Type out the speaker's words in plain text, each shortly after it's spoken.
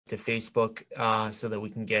to Facebook so that we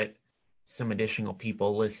can get some additional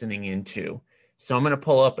people listening in too. So I'm going to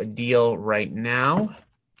pull up a deal right now.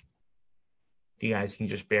 If you guys can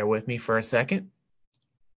just bear with me for a second.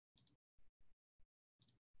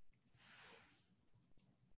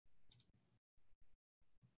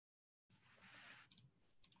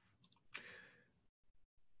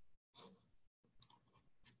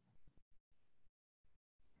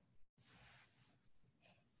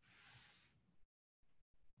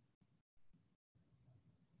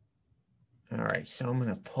 All right, so I'm going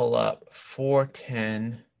to pull up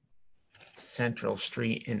 410 Central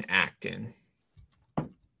Street in Acton.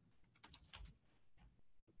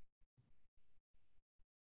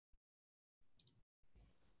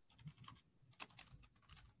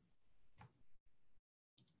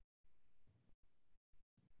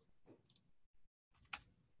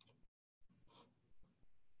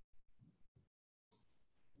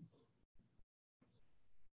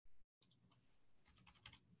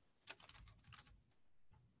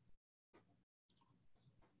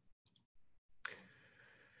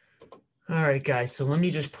 All right, guys, so let me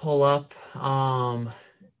just pull up.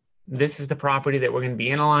 This is the property that we're going to be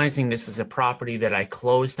analyzing. This is a property that I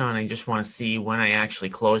closed on. I just want to see when I actually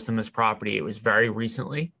closed on this property. It was very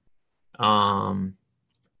recently. By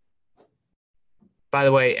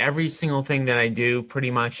the way, every single thing that I do pretty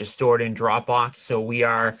much is stored in Dropbox. So we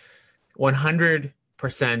are 100%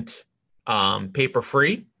 paper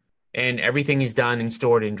free, and everything is done and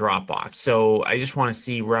stored in Dropbox. So I just want to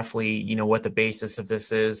see roughly, what the basis of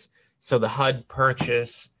this is. So the HUD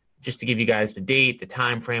purchase, just to give you guys the date, the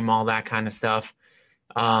time frame, all that kind of stuff.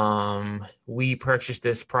 We purchased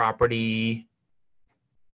this property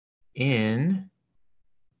in,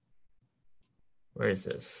 where is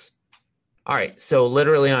this? All right, so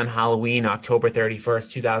literally on Halloween, October 31st,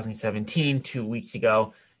 2017, 2 weeks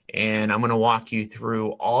ago. And I'm going to walk you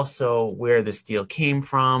through also where this deal came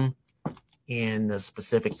from and the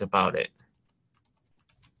specifics about it.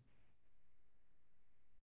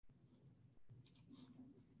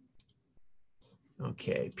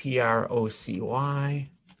 Okay, PROCY.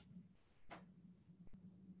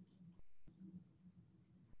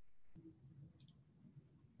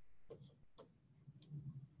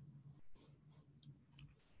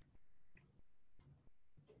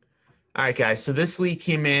 All right, guys, so this lead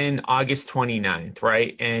came in August 29th,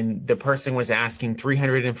 right? And the person was asking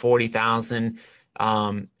 $340,000.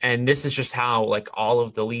 And this is just how all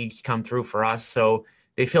of the leads come through for us. So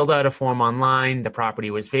they filled out a form online. The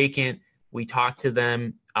property was vacant. We talked to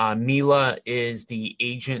them. Mila is the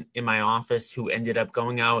agent in my office who ended up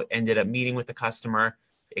going out, ended up meeting with the customer,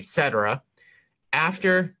 etc.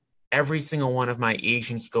 After every single one of my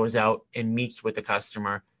agents goes out and meets with the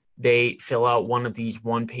customer, they fill out one of these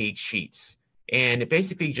one-page sheets. And it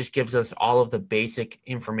basically just gives us all of the basic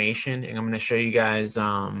information. And I'm going to show you guys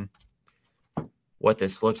what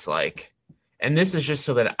this looks like. And this is just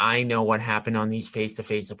so that I know what happened on these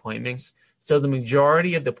face-to-face appointments. So the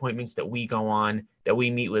majority of the appointments that we go on, that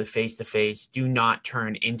we meet with face-to-face, do not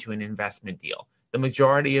turn into an investment deal. The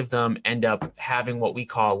majority of them end up having what we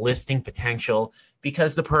call listing potential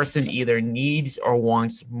because the person either needs or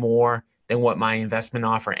wants more than what my investment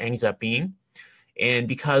offer ends up being. And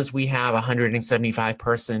because we have a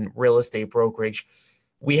 175-person real estate brokerage,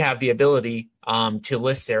 we have the ability to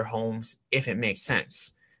list their homes if it makes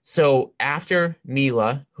sense. So after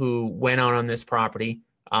Mila, who went out on this property,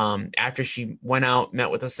 after she went out, met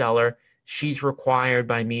with a seller, she's required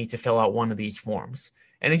by me to fill out one of these forms.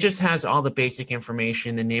 And it just has all the basic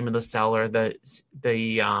information, the name of the seller, the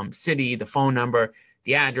city, the phone number,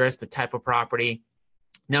 the address, the type of property,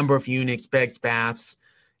 number of units, beds, baths.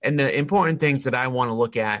 And the important things that I want to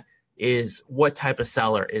look at is what type of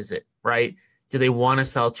seller is it, right? Do they want to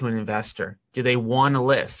sell to an investor? Do they want to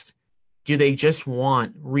list? Do they just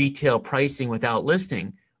want retail pricing without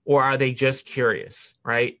listing? Or are they just curious,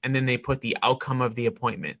 right? And then they put the outcome of the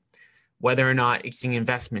appointment, whether or not it's an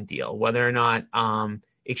investment deal, whether or not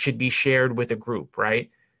it should be shared with a group, right?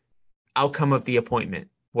 Outcome of the appointment.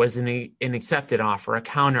 Was an accepted offer, a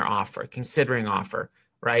counter offer, considering offer,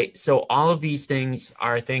 right? So all of these things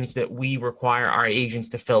are things that we require our agents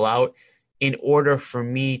to fill out in order for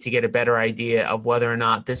me to get a better idea of whether or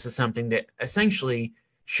not this is something that essentially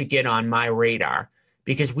should get on my radar,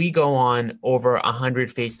 because we go on over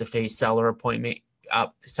 100 face-to-face seller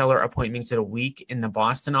appointments in a week in the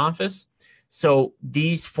Boston office. So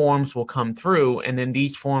these forms will come through, and then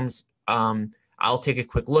these forms I'll take a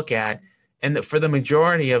quick look at. And for the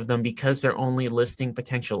majority of them, because they're only listing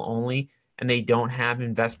potential only, and they don't have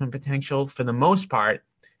investment potential, for the most part,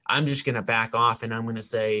 I'm just going to back off and I'm going to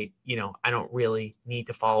say, I don't really need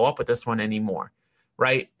to follow up with this one anymore,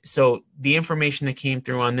 right? So the information that came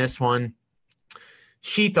through on this one,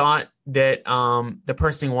 she thought that the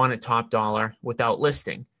person wanted top dollar without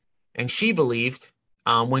listing. And she believed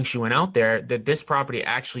when she went out there that this property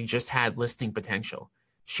actually just had listing potential.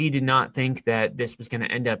 She did not think that this was going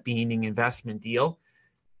to end up being an investment deal,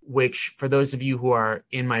 which for those of you who are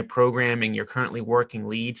in my program and you're currently working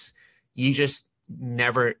leads, you just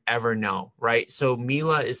never, ever know, right? So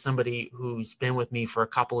Mila is somebody who's been with me for a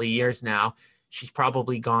couple of years now. She's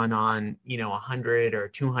probably gone on, 100 or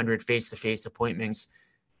 200 face-to-face appointments,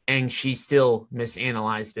 and she still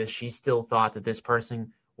misanalyzed this. She still thought that this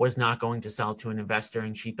person was not going to sell to an investor,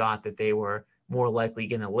 and she thought that they were more likely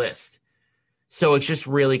going to list. So it's just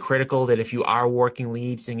really critical that if you are working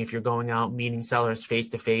leads and if you're going out meeting sellers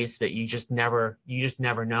face-to-face, that you just never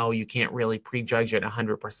know. You can't really prejudge it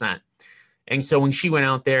 100%. And so when she went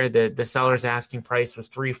out there, the seller's asking price was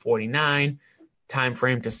 $349. Time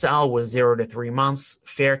frame to sell was 0 to 3 months,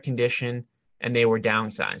 fair condition, and they were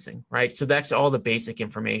downsizing, right? So that's all the basic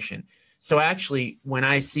information. So actually, when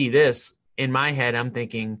I see this, in my head, I'm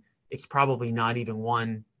thinking it's probably not even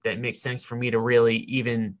one that makes sense for me to really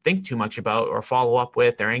even think too much about or follow up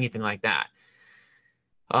with or anything like that.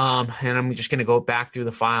 And I'm just going to go back through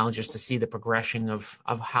the file just to see the progression of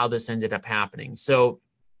how this ended up happening. So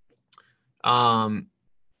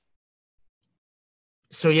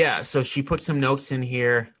so she put some notes in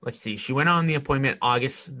here. Let's see. She went on the appointment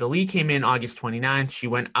the lead came in August 29th. She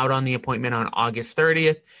went out on the appointment on August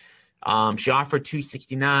 30th. She offered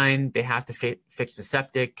 $269. They have to fix the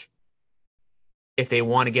septic. If they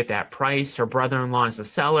want to get that price, her brother-in-law is a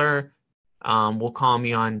seller. Will call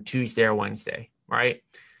me on Tuesday or Wednesday, right?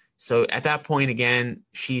 So at that point, again,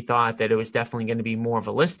 she thought that it was definitely going to be more of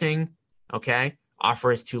a listing, okay?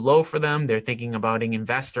 Offer is too low for them. They're thinking about an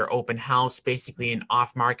investor open house, basically an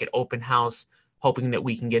off-market open house, hoping that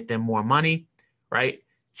we can get them more money, right?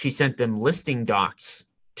 She sent them listing docs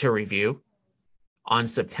to review on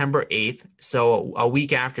September 8th. So a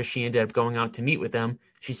week after she ended up going out to meet with them,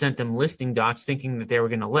 she sent them listing docs thinking that they were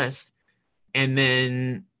going to list. And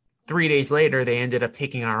then 3 days later, they ended up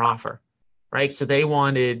taking our offer, right? So they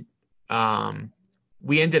wanted,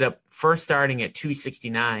 we ended up first starting at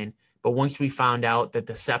 $269. But once we found out that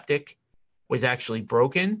the septic was actually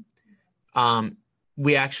broken,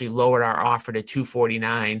 we actually lowered our offer to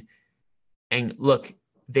 $249. And look,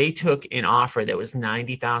 they took an offer that was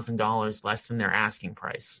 $90,000 less than their asking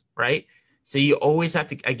price, right? So you always have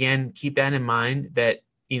to, again, keep that in mind that,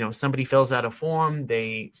 somebody fills out a form,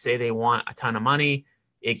 they say they want a ton of money.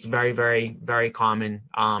 It's very, very, very common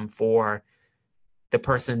for the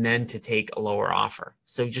person then to take a lower offer.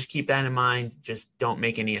 So just keep that in mind. Just don't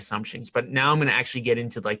make any assumptions. But now I'm going to actually get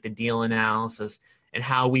into like the deal analysis and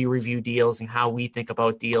how we review deals and how we think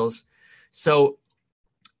about deals. So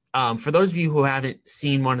for those of you who haven't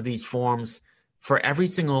seen one of these forms, for every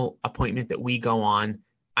single appointment that we go on,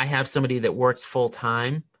 I have somebody that works full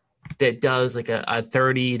time that does like a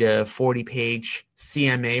 30 to 40 page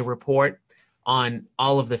CMA report on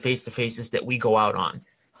all of the face-to-faces that we go out on.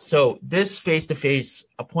 So this face-to-face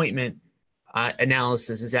appointment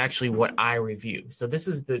analysis is actually what I review. So this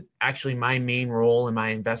is actually my main role in my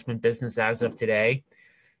investment business as of today,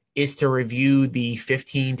 is to review the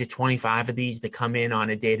 15 to 25 of these that come in on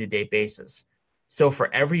a day-to-day basis. So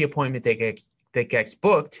for every appointment that gets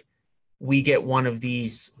booked, we get one of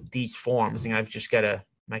these forms. And I've just got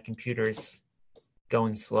my computer's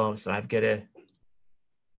going slow, so I've got to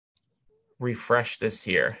refresh this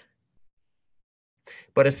here.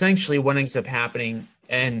 But essentially what ends up happening,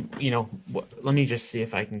 and, let me just see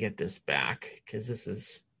if I can get this back because this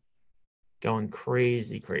is going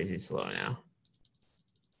crazy, crazy slow now.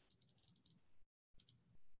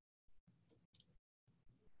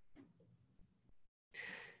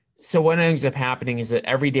 So what ends up happening is that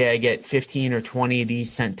every day I get 15 or 20 of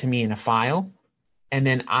these sent to me in a file, and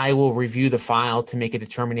then I will review the file to make a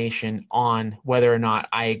determination on whether or not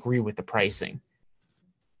I agree with the pricing.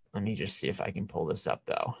 Let me just see if I can pull this up,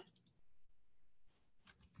 though.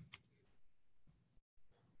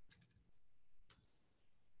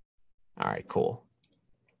 All right, cool.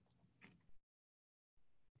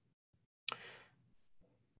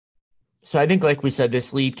 So I think, like we said,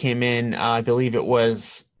 this lead came in, I believe it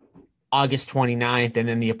was August 29th, and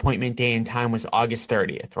then the appointment day and time was August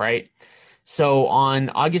 30th, right? So on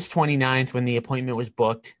August 29th, when the appointment was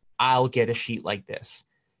booked, I'll get a sheet like this.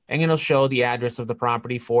 And it'll show the address of the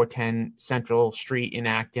property, 410 Central Street in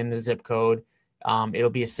Acton, the zip code. It'll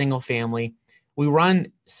be a single family. We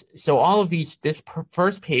run, so all of these, this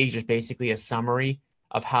first page is basically a summary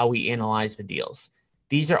of how we analyze the deals.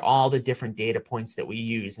 these are all the different data points that we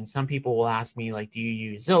use. And some people will ask me, like, do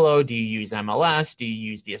you use Zillow? Do you use MLS? Do you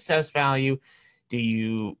use the assessed value? Do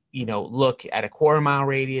you, look at a quarter-mile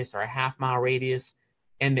radius or a half-mile radius?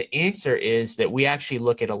 And the answer is that we actually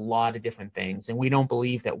look at a lot of different things, and we don't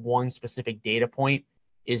believe that one specific data point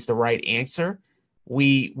is the right answer.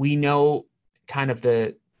 We know kind of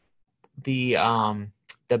the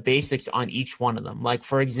basics on each one of them. Like,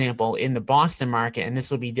 for example, in the Boston market, and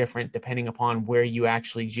this will be different depending upon where you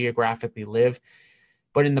actually geographically live,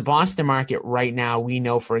 but in the Boston market right now, we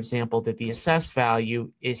know, for example, that the assessed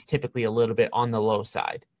value is typically a little bit on the low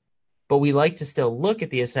side. But we like to still look at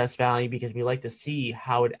the assessed value because we like to see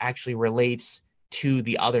how it actually relates to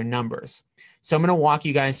the other numbers. So I'm going to walk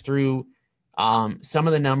you guys through some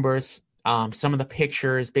of the numbers, some of the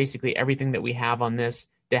pictures, basically everything that we have on this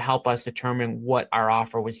to help us determine what our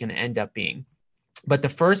offer was going to end up being. But the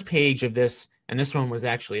first page of this, and this one was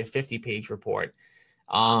actually a 50-page report,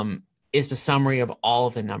 is the summary of all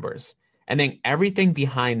of the numbers. And then everything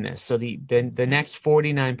behind this, so the next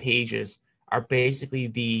 49 pages are basically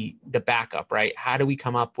the backup, right? How do we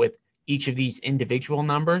come up with each of these individual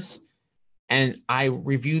numbers? And I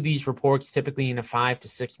review these reports typically in a 5 to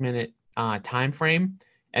 6 minute time frame,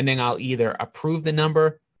 and then I'll either approve the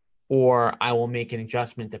number or I will make an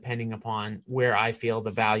adjustment depending upon where I feel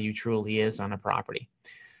the value truly is on a property.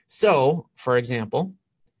 So, for example,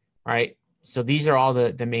 right, so these are all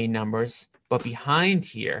the main numbers, but behind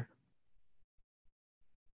here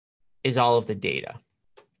is all of the data.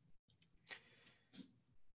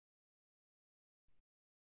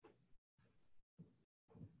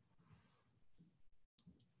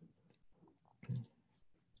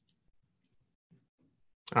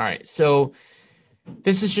 All right, so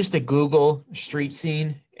this is just a Google street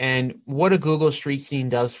scene. And what a Google street scene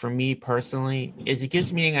does for me personally is it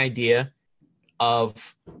gives me an idea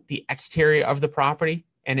of the exterior of the property.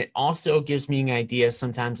 And it also gives me an idea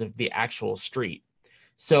sometimes of the actual street.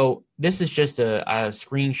 So this is just a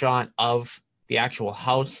screenshot of the actual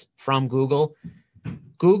house from Google.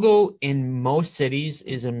 Google in most cities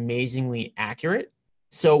is amazingly accurate.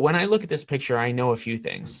 So when I look at this picture, I know a few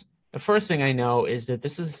things. The first thing I know is that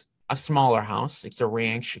this is a smaller house. It's a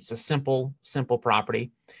ranch. It's a simple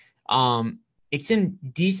property. It's in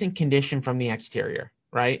decent condition from the exterior,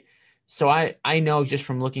 right? So I know just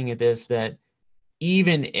from looking at this that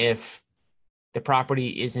even if the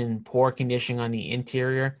property is in poor condition on the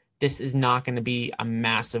interior, this is not going to be a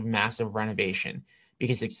massive renovation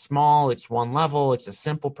because it's small, it's one level, it's a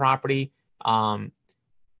simple property.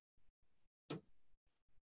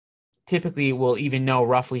 Typically we'll even know,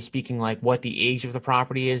 roughly speaking, like what the age of the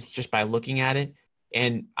property is just by looking at it.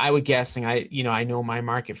 And I would guess, and I know my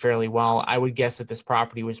market fairly well, I would guess that this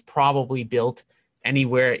property was probably built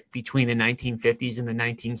anywhere between the 1950s and the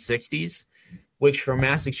 1960s, which for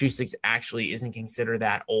Massachusetts actually isn't considered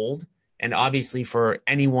that old. And obviously for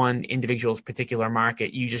any one individual's particular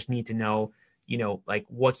market, you just need to know, like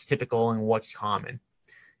what's typical and what's common.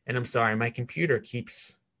 And I'm sorry, my computer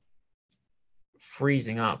keeps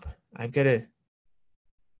freezing up. I've got to.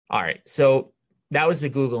 All right. So that was the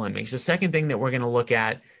Google image. The second thing that we're going to look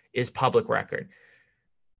at is public record.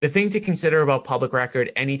 The thing to consider about public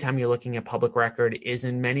record, anytime you're looking at public record, is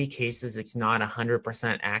in many cases, it's not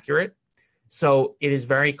 100% accurate. So it is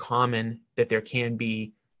very common that there can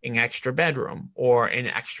be an extra bedroom or an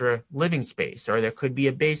extra living space, or there could be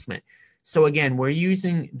a basement. So again, we're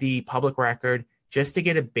using the public record just to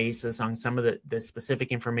get a basis on some of the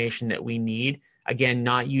specific information that we need. Again,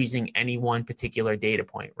 not using any one particular data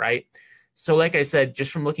point, right? So like I said,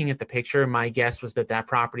 just from looking at the picture, my guess was that that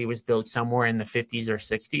property was built somewhere in the 50s or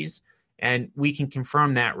 60s. And we can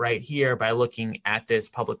confirm that right here by looking at this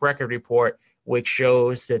public record report, which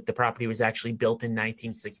shows that the property was actually built in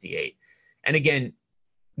 1968. And again,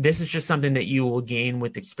 this is just something that you will gain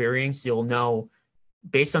with experience. You'll know,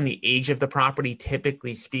 based on the age of the property,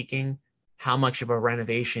 typically speaking, how much of a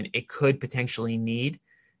renovation it could potentially need.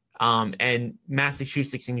 And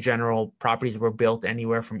Massachusetts in general, properties were built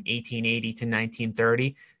anywhere from 1880 to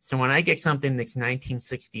 1930. So when I get something that's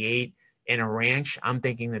 1968 in a ranch, I'm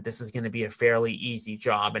thinking that this is going to be a fairly easy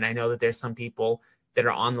job. And I know that there's some people that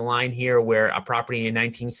are on the line here where a property in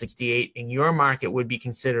 1968 in your market would be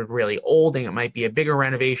considered really old and it might be a bigger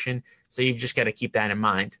renovation. So you've just got to keep that in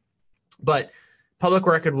mind. But public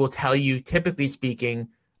record will tell you, typically speaking,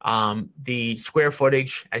 the square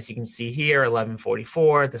footage, as you can see here,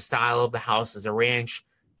 1144. The style of the house is a ranch,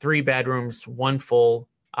 3 bedrooms, one full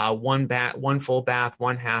bath,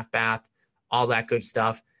 1 half bath, all that good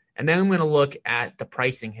stuff. And then I'm going to look at the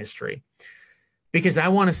pricing history. Because I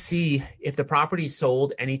want to see if the property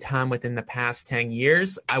sold anytime within the past 10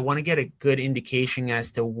 years. I want to get a good indication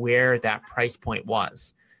as to where that price point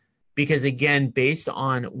was. Because again, based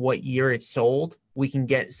on what year it sold, we can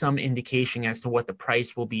get some indication as to what the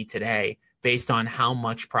price will be today based on how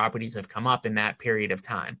much properties have come up in that period of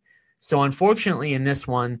time. So unfortunately in this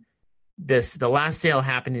one, the last sale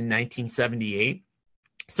happened in 1978.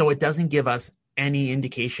 So it doesn't give us any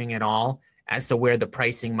indication at all as to where the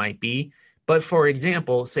pricing might be. But for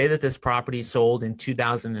example, say that this property sold in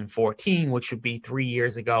 2014, which would be 3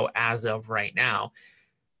 years ago as of right now,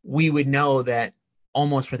 we would know that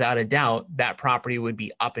almost without a doubt, that property would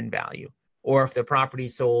be up in value. Or if the property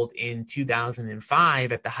sold in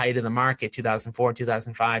 2005 at the height of the market, 2004,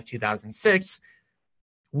 2005, 2006,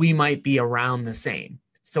 we might be around the same.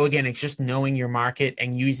 So again, it's just knowing your market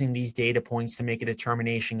and using these data points to make a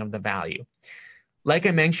determination of the value. Like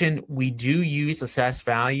I mentioned, we do use assessed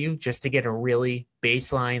value just to get a really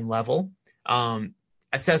baseline level.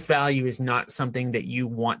 Assessed value is not something that you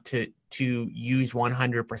want to use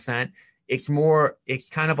 100%. It's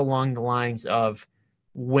kind of along the lines of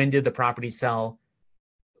when did the property sell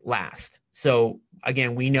last? So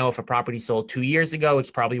again, we know if a property sold 2 years ago,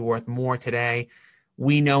 it's probably worth more today.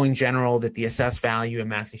 We know in general that the assessed value in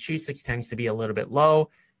Massachusetts tends to be a little bit low.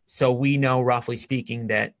 So we know, roughly speaking,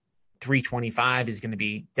 that 325 is going to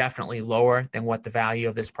be definitely lower than what the value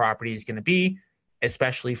of this property is going to be,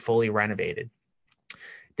 especially fully renovated.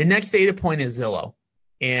 The next data point is Zillow.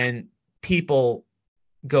 And people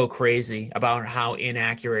go crazy about how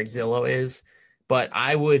inaccurate Zillow is. But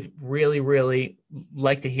I would really, really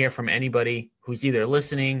like to hear from anybody who's either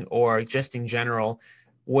listening or just in general,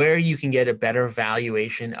 where you can get a better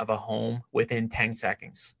valuation of a home within 10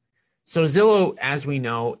 seconds. So Zillow, as we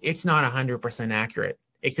know, it's not 100% accurate.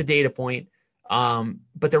 It's a data point.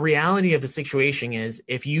 But the reality of the situation is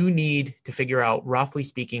if you need to figure out, roughly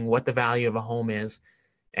speaking, what the value of a home is,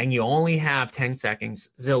 and you only have 10 seconds,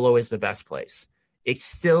 Zillow is the best place. It's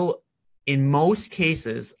still, in most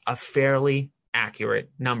cases, a fairly accurate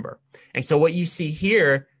number. And so what you see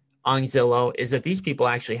here on Zillow is that these people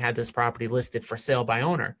actually had this property listed for sale by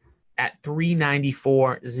owner at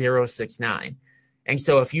 $394,069. And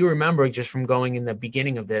so if you remember just from going in the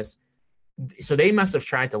beginning of this, so they must have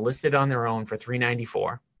tried to list it on their own for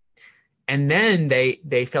 $394,000. And then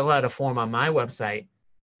they fill out a form on my website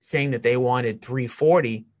saying that they wanted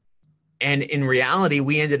 $340,000. And in reality,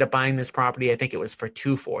 we ended up buying this property, I think it was for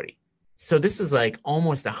 $240,000. So this is like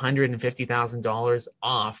almost $150,000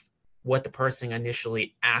 off what the person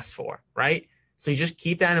initially asked for, right? So you just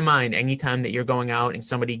keep that in mind anytime that you're going out and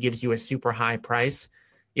somebody gives you a super high price.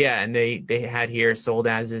 Yeah, and they had here sold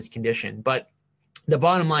as is condition. But the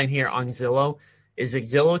bottom line here on Zillow is that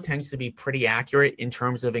Zillow tends to be pretty accurate in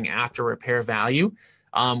terms of an after repair value.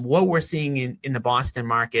 What we're seeing in the Boston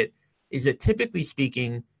market is that typically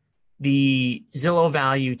speaking, the Zillow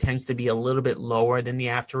value tends to be a little bit lower than the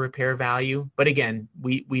after repair value. But again,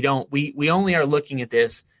 we only are looking at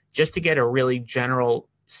this just to get a really general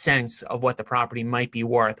sense of what the property might be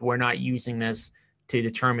worth. We're not using this to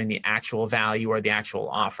determine the actual value or the actual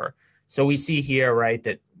offer. So we see here, right,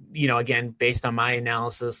 that, again, based on my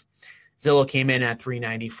analysis, Zillow came in at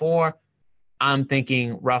 $394,000. I'm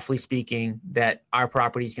thinking, roughly speaking, that our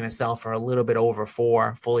property is going to sell for a little bit over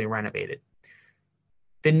 $4,000 fully renovated.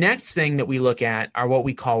 The next thing that we look at are what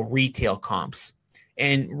we call retail comps.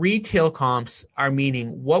 And retail comps are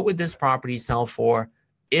meaning what would this property sell for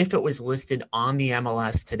if it was listed on the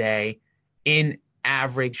MLS today in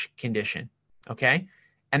average condition, okay?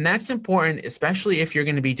 And that's important, especially if you're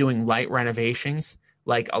going to be doing light renovations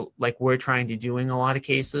like we're trying to do in a lot of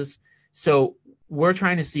cases. So we're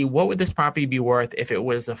trying to see what would this property be worth if it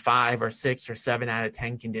was a 5 or 6 or 7 out of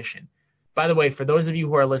 10 condition. By the way, for those of you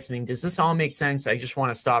who are listening, does this all make sense? I just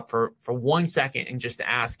want to stop for 1 second and just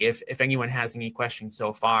ask if anyone has any questions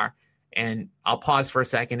so far. And I'll pause for a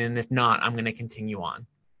second, and if not, I'm going to continue on.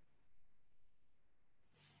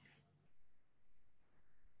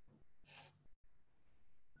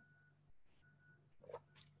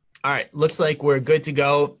 All right, looks like we're good to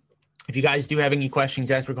go. If you guys do have any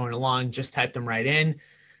questions as we're going along, just type them right in.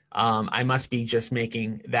 I must be just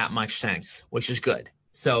making that much sense, which is good.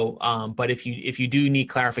 So, but if you do need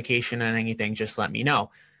clarification on anything, just let me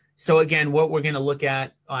know. So again, what we're going to look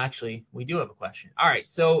at, actually, we do have a question. All right,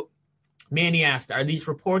 so Manny asked, are these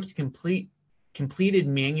reports completed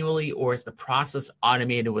manually, or is the process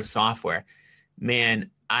automated with software?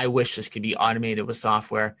 Man, I wish this could be automated with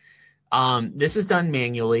software. This is done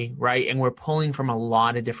manually, right? And we're pulling from a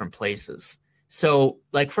lot of different places. So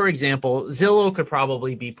like, for example, Zillow could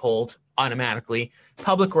probably be pulled automatically.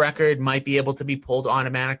 Public record might be able to be pulled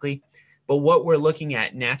automatically. But what we're looking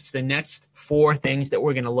at next, the next 4 things that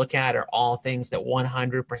we're going to look at are all things that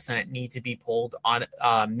 100% need to be pulled on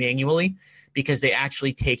manually, because they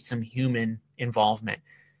actually take some human involvement.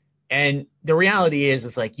 And the reality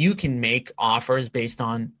is like, you can make offers based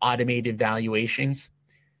on automated valuations,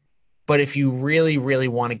 but if you really, really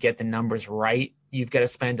want to get the numbers right, you've got to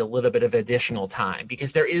spend a little bit of additional time,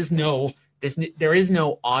 because there is no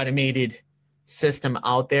automated system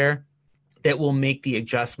out there that will make the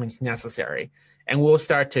adjustments necessary. And we'll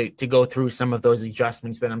start to go through some of those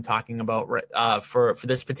adjustments that I'm talking about for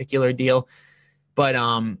this particular deal. But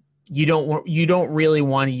you don't really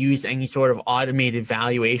want to use any sort of automated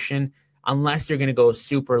valuation unless you're going to go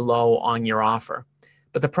super low on your offer.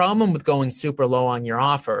 But the problem with going super low on your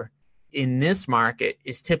offer in this market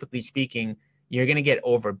is, typically speaking, you're going to get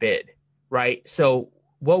overbid, right? So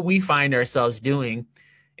what we find ourselves doing,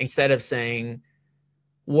 instead of saying,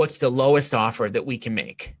 what's the lowest offer that we can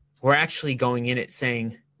make, we're actually going in it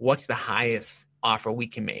saying, what's the highest offer we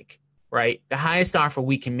can make, right? The highest offer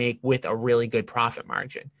we can make with a really good profit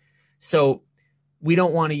margin. So we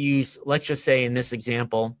don't want to use, let's just say in this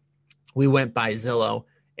example, we went by Zillow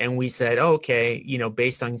and we said, okay,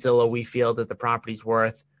 based on Zillow, we feel that the property's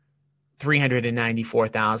worth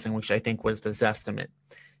 $394,000, which I think was the Zestimate.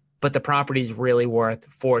 But the property's really worth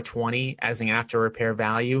 $420 as an after repair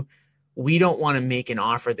value. We don't want to make an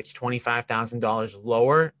offer that's $25,000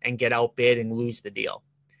 lower and get outbid and lose the deal.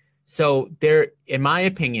 So there, in my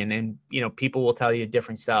opinion, and people will tell you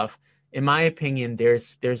different stuff, in my opinion,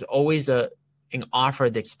 there's always an offer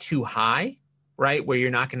that's too high, right? Where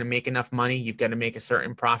you're not going to make enough money. You've got to make a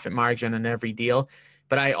certain profit margin on every deal.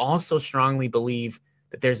 But I also strongly believe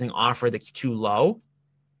that there's an offer that's too low,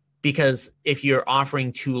 because if you're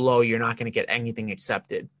offering too low, you're not going to get anything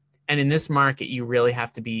accepted. And in this market, you really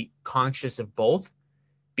have to be conscious of both,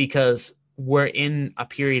 because we're in a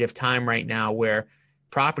period of time right now where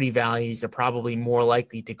property values are probably more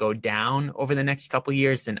likely to go down over the next couple of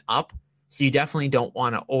years than up. So you definitely don't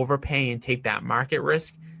want to overpay and take that market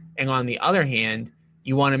risk. And on the other hand,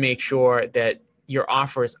 you want to make sure that your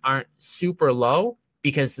offers aren't super low,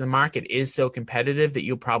 because the market is so competitive that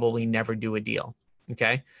you'll probably never do a deal.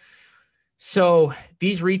 Okay. So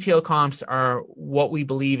these retail comps are what we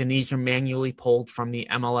believe, and these are manually pulled from the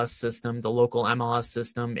MLS system, the local MLS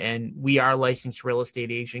system. And we are licensed real estate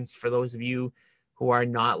agents. For those of you who are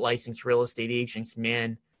not licensed real estate agents,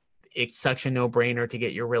 man, it's such a no-brainer to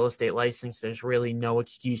get your real estate license. There's really no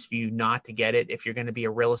excuse for you not to get it if you're going to be a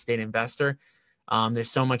real estate investor. There's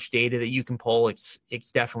so much data that you can pull. It's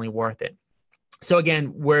definitely worth it. So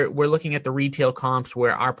again, we're looking at the retail comps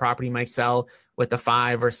where our property might sell with a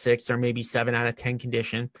 5 or 6 or maybe 7 out of 10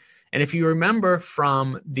 condition. And if you remember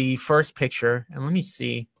from the first picture, and let me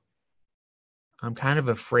see, I'm kind of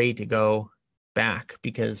afraid to go back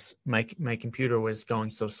because my computer was going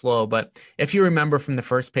so slow. But if you remember from the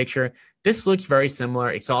first picture, this looks very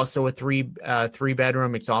similar. It's also a three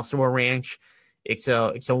bedroom. It's also a ranch. It's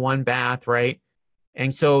a 1 bath, right?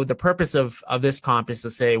 And so the purpose of this comp is to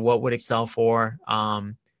say, what would it sell for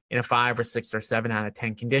in a 5 or 6 or 7 out of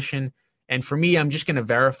 10 condition? And for me, I'm just going to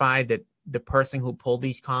verify that the person who pulled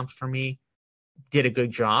these comps for me did a good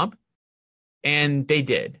job. And they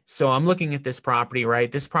did. So I'm looking at this property, right?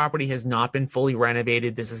 This property has not been fully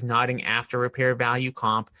renovated. This is not an after repair value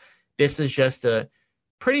comp. This is just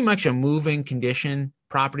pretty much a moving condition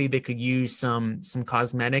property that could use some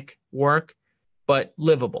cosmetic work, but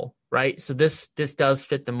livable, right? So this does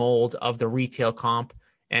fit the mold of the retail comp.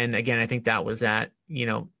 And again, I think that was at,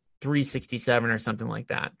 367 or something like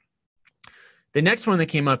that. The next one that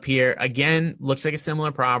came up here, again, looks like a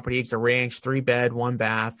similar property. It's a ranch, 3 bed, 1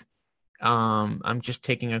 bath. I'm just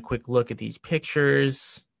taking a quick look at these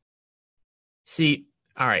pictures. See,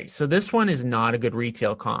 all right, so this one is not a good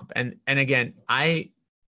retail comp. And again,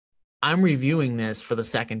 I'm reviewing this for the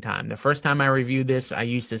second time. The first time I reviewed this, I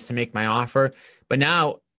used this to make my offer. But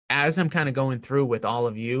now, as I'm kind of going through with all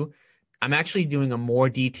of you, I'm actually doing a more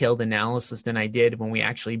detailed analysis than I did when we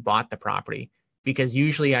actually bought the property, because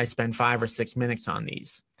usually I spend 5 or 6 minutes on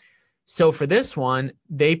these. So for this one,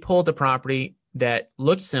 they pulled a property that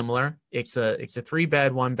looks similar. It's a 3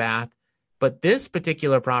 bed, 1 bath, but this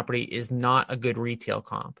particular property is not a good retail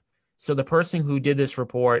comp. So the person who did this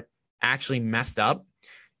report actually messed up.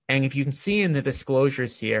 And if you can see in the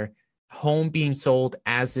disclosures here, home being sold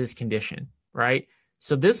as is condition, right?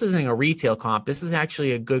 So this isn't a retail comp. This is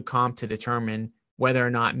actually a good comp to determine whether or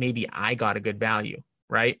not maybe I got a good value,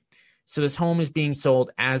 right? So this home is being sold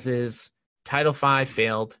as is. Title V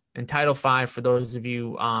failed. And Title V, for those of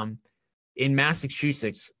you in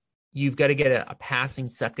Massachusetts, you've got to get a passing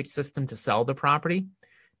septic system to sell the property.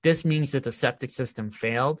 This means that the septic system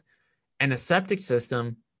failed. And a septic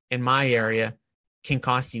system in my area can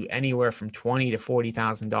cost you anywhere from $20,000 to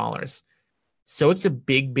 $40,000. So it's a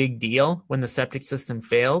big, big deal when the septic system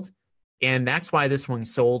failed. And that's why this one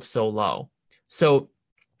sold so low. So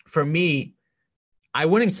for me, I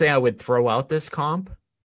wouldn't say I would throw out this comp.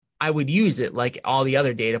 I would use it like all the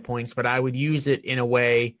other data points, but I would use it in a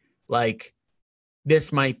way like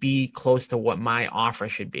this might be close to what my offer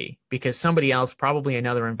should be, because somebody else, probably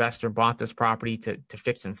another investor, bought this property to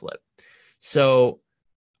fix and flip. So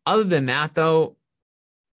other than that, though,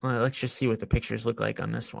 let's just see what the pictures look like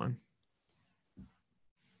on this one.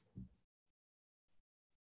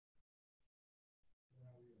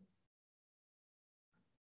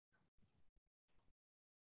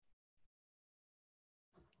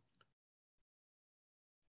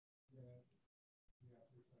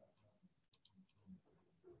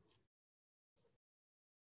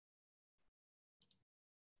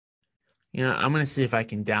 You know, I'm going to see if I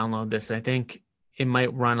can download this. I think it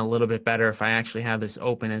might run a little bit better if I actually have this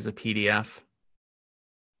open as a PDF.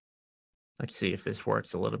 Let's see if this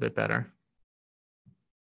works a little bit better.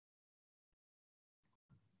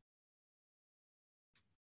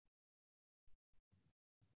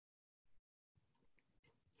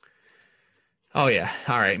 Oh, yeah.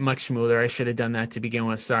 All right. Much smoother. I should have done that to begin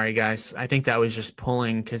with. Sorry, guys. I think that was just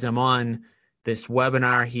pulling because I'm on this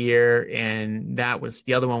webinar here, and that was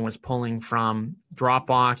the other one was pulling from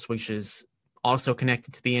Dropbox, which is also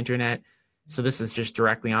connected to the internet. So this is just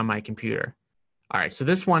directly on my computer. All right. So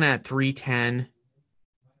this one at 310.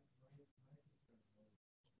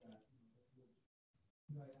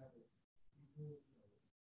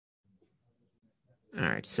 All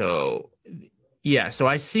right. So yeah, so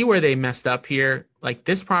I see where they messed up here. Like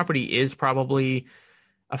this property is probably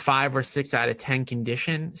a 5 or 6 out of 10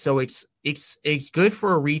 condition. So it's good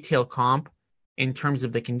for a retail comp in terms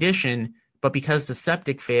of the condition, but because the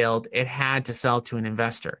septic failed, it had to sell to an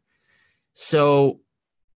investor. So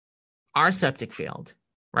our septic failed,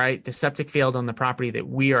 right? The septic failed on the property that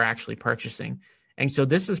we are actually purchasing. And so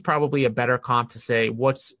this is probably a better comp to say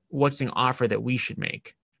what's an offer that we should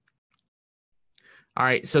make. All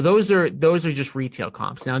right, so those are just retail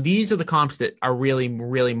comps. Now, these are the comps that are really,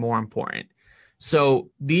 really more important. So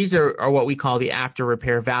these are what we call the after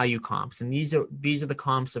repair value comps. And these are the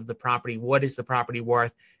comps of the property. What is the property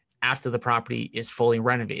worth after the property is fully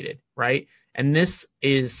renovated, right? And this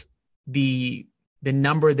is the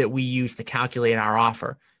number that we use to calculate our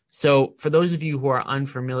offer. So for those of you who are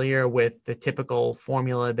unfamiliar with the typical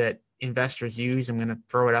formula that investors use, I'm going to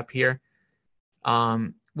throw it up here.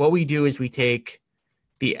 What we do is we take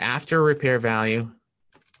the after repair value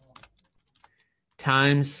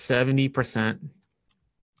times 70%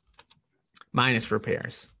 minus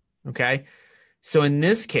repairs, okay? So in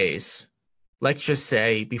this case, let's just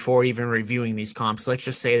say, before even reviewing these comps, let's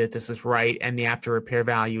just say that this is right and the after repair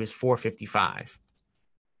value is 455.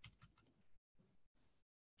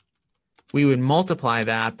 We would multiply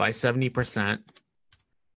that by 70%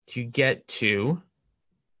 to get to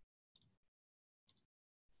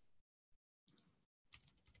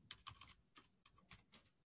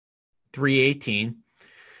 $318.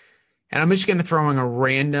 And I'm just going to throw in a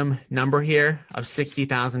random number here of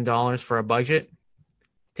 $60,000 for a budget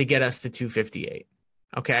to get us to 258.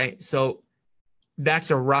 Okay, so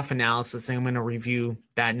that's a rough analysis, and I'm going to review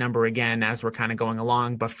that number again as we're kind of going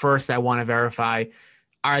along. But first, I want to verify,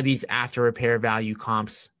 are these after repair value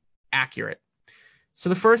comps accurate? So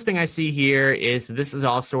the first thing I see here is this is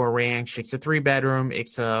also a ranch. It's a 3-bedroom.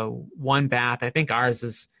 It's a 1 bath. I think ours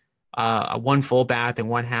is a 1 full bath and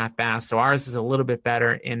 1 half bath. So ours is a little bit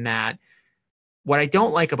better in that. What I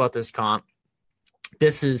don't like about this comp,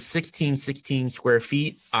 this is 1616 square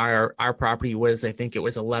feet. Our property was, I think it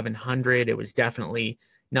was 1100. It was definitely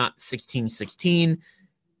not 1616.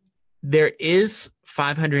 There is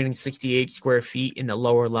 568 square feet in the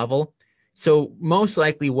lower level. So most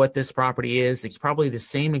likely what this property is, it's probably the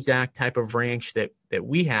same exact type of ranch that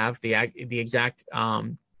we have, the exact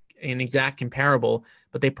an exact comparable,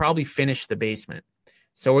 but they probably finished the basement.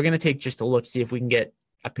 So we're going to take just a look, see if we can get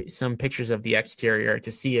some pictures of the exterior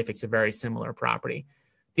to see if it's a very similar property.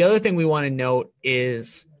 The other thing we want to note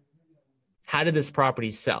is, how did this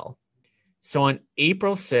property sell? So on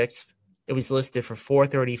April 6th, it was listed for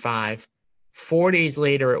 $435. 4 days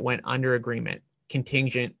later, it went under agreement,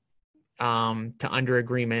 contingent to under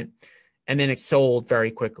agreement, and then it sold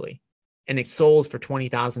very quickly. And it sold for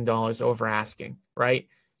 $20,000 over asking, right?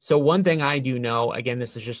 So one thing I do know, again,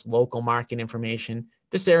 this is just local market information.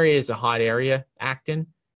 This area is a hot area, Acton,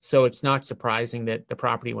 so it's not surprising that the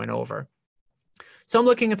property went over. So I'm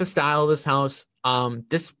looking at the style of this house.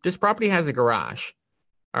 This property has a garage.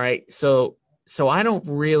 All right, so So I don't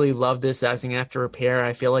really love this as an after repair.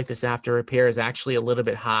 I feel like this after repair is actually a little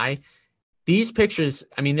bit high. These pictures,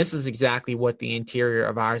 I mean, this is exactly what the interior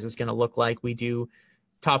of ours is going to look like. We do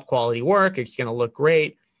top quality work. It's going to look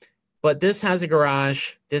great. But this has a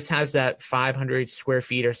garage. This has that 500 square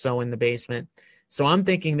feet or so in the basement. So I'm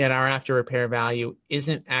thinking that our after repair value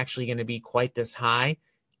isn't actually going to be quite this high.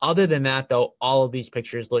 Other than that, though, all of these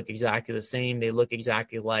pictures look exactly the same. They look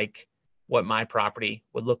exactly like what my property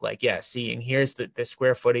would look like. Yeah, see, and here's the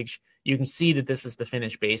square footage. You can see that this is the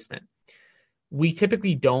finished basement. We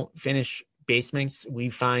typically don't finish basements. We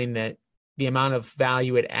find that the amount of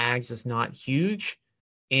value it adds is not huge,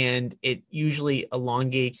 and it usually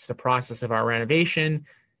elongates the process of our renovation,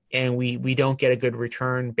 and we don't get a good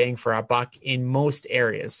return bang for our buck in most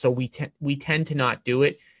areas. So we tend to not do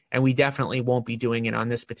it, and we definitely won't be doing it on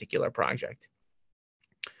this particular project.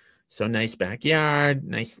 So nice backyard,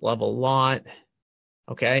 nice level lot.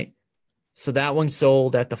 Okay. So that one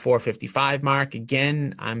sold at the 455 mark.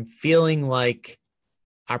 Again, I'm feeling like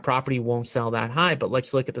our property won't sell that high, but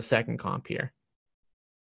let's look at the second comp here.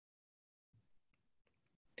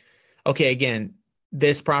 Okay, again,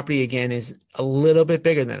 this property again is a little bit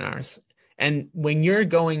bigger than ours. And when you're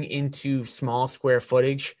going into small square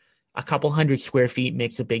footage, a couple hundred square feet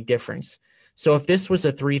makes a big difference. So if this was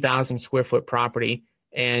a 3,000 square foot property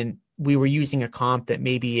and we were using a comp that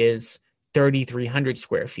maybe is 3,300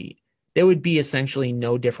 square feet, there would be essentially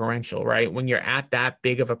no differential, right? When you're at that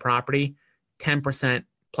big of a property, 10%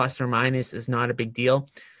 plus or minus is not a big deal.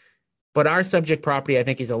 But our subject property, I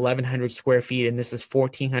think, is 1,100 square feet, and this is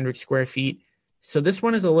 1,400 square feet. So this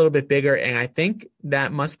one is a little bit bigger, and I think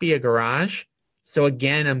that must be a garage. So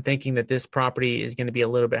again, I'm thinking that this property is going to be a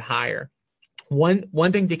little bit higher.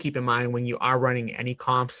 One thing to keep in mind when you are running any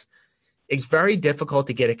comps, it's very difficult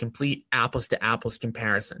to get a complete apples to apples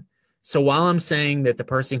comparison. So while I'm saying that the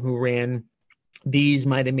person who ran these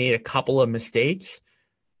might have made a couple of mistakes,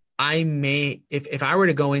 I may, if I were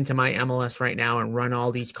to go into my MLS right now and run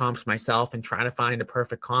all these comps myself and try to find a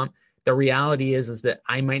perfect comp, the reality is that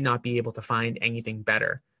I might not be able to find anything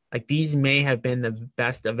better. Like these may have been the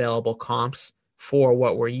best available comps for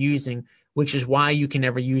what we're using, which is why you can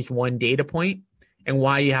never use one data point and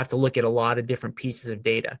why you have to look at a lot of different pieces of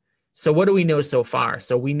data. So what do we know so far?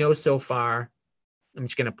 So we know so far, I'm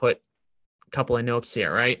just going to put a couple of notes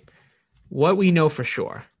here, right? What we know for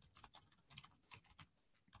sure.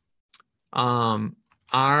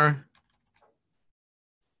 Our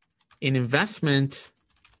investment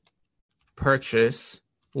purchase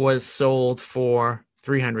was sold for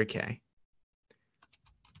 $300K.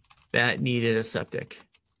 That needed a septic.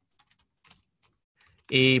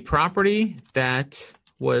 A property that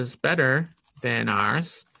was better than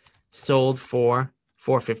ours sold for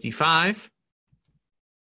 $455.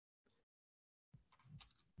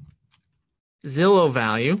 Zillow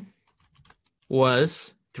value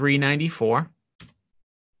was $394.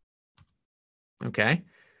 Okay.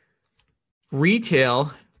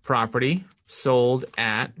 Retail property sold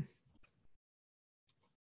at,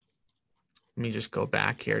 let me just go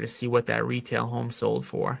back here to see what that retail home sold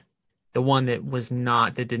for. The one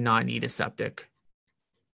that did not need a septic.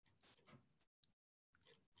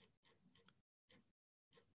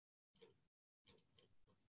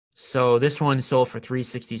 So this one sold for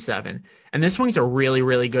 $367. And this one's a really,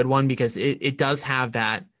 really good one because it does have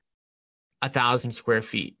that 1,000 square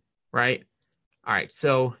feet, right? All right,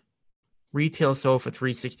 so retail sold for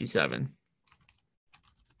 $367.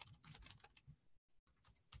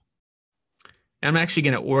 I'm actually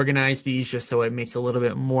going to organize these just so it makes a little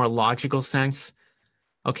bit more logical sense.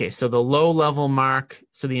 Okay, so the low level mark,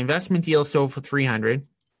 so the investment deal sold for $300.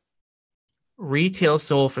 Retail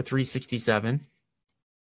sold for $367.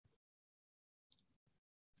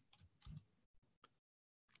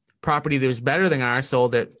 Property that was better than ours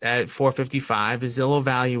sold at $455. The Zillow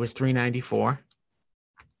value was $394.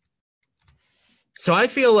 So I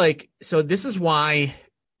feel like, so this is why,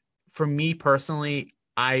 for me personally,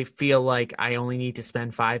 I feel like I only need to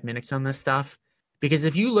spend 5 minutes on this stuff. Because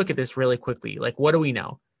if you look at this really quickly, like what do we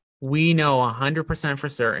know? We know 100% for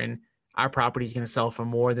certain our property is going to sell for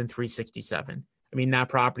more than $367. I mean, that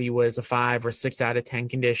property was a 5 or 6 out of 10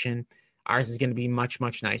 condition. Ours is going to be much,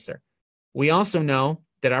 much nicer. We also know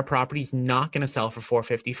that our property is not going to sell for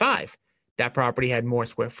 $455. That property had more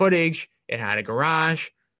square footage. It had a garage.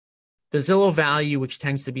 The Zillow value, which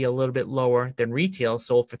tends to be a little bit lower than retail,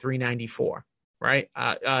 sold for $394, right?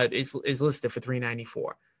 Is listed for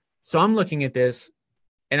 $394. So I'm looking at this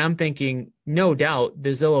and I'm thinking, no doubt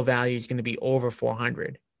the Zillow value is going to be over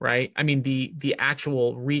 $400, right? I mean, the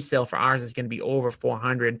actual resale for ours is going to be over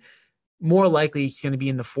 $400. More likely it's going to be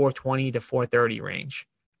in the $420 to $430 range.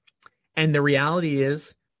 And the reality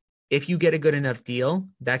is, if you get a good enough deal,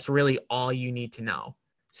 that's really all you need to know.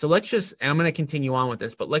 So let's just, I'm going to continue on with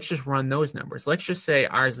this, but let's just run those numbers. Let's just say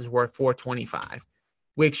ours is worth 425,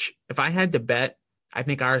 which if I had to bet, I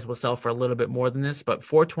think ours will sell for a little bit more than this, but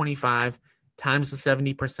 425 times the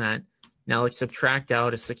 70%. Now let's subtract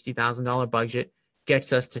out a $60,000 budget,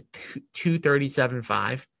 gets us to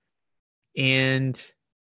 237.5. And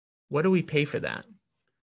what do we pay for that?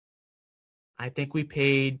 I think we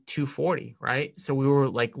paid 240, right? So we were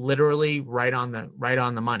like literally right on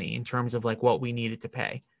the money in terms of like what we needed to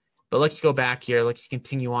pay. But let's go back here. Let's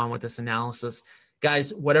continue on with this analysis.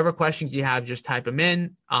 Guys, whatever questions you have, just type them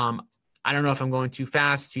in. I don't know if I'm going too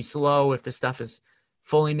fast, too slow, if this stuff is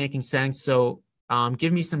fully making sense. So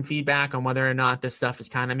give me some feedback on whether or not this stuff is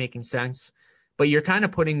kind of making sense. But you're kind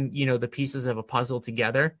of putting, the pieces of a puzzle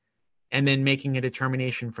together and then making a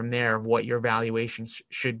determination from there of what your valuation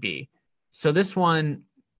should be. So this one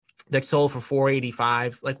that sold for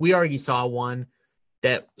 485, like we already saw one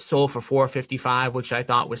that sold for 455, which I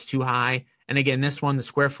thought was too high. And again, this one, the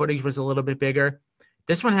square footage was a little bit bigger.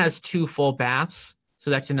 This one has 2 full baths. So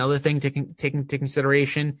that's another thing to take into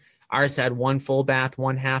consideration. Ours had 1 full bath,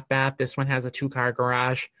 1 half bath. This one has a 2-car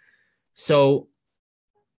garage. So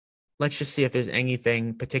let's just see if there's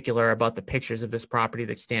anything particular about the pictures of this property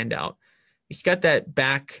that stand out. It's got that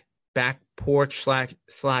back porch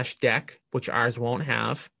slash deck, which ours won't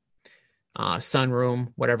have.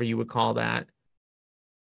 Sunroom, whatever you would call that.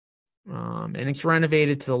 And it's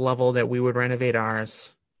renovated to the level that we would renovate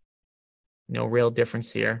ours. No real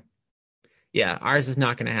difference here. Yeah, ours is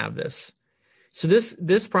not going to have this. So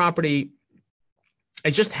this property,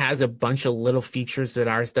 it just has a bunch of little features that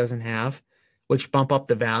ours doesn't have, which bump up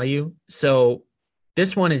the value. So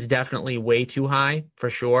this one is definitely way too high for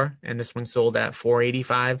sure. And this one sold at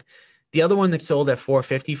 485. The other one that sold at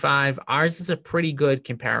 455, ours is a pretty good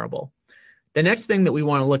comparable. The next thing that we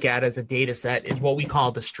want to look at as a data set is what we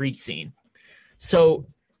call the street scene. So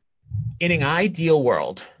in an ideal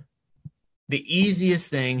world, the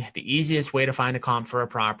easiest way to find a comp for a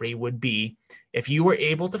property would be if you were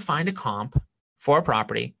able to find a comp for a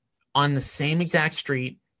property on the same exact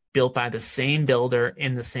street, built by the same builder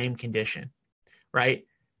in the same condition, right?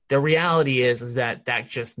 The reality is that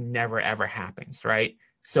just never, ever happens, right?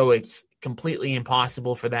 So it's completely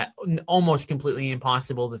impossible for that, almost completely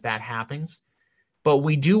impossible that happens. But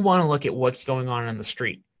we do want to look at what's going on the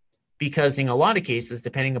street, because in a lot of cases,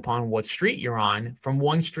 depending upon what street you're on, from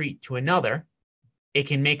one street to another, it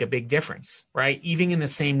can make a big difference, right? Even in the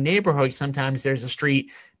same neighborhood, sometimes there's a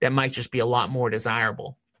street that might just be a lot more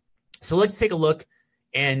desirable. So let's take a look.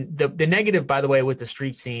 And the negative, by the way, with the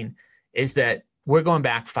street scene is that we're going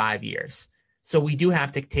back 5 years. So we do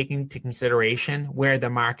have to take into consideration where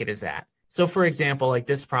the market is at. So for example, like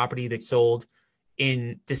this property that sold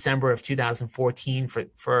in December of 2014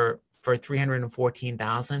 for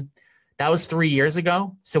 314,000, that was 3 years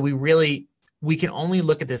ago. So we can only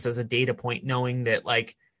look at this as a data point, knowing that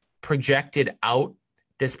like projected out,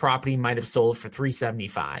 this property might have sold for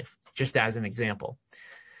 375, just as an example.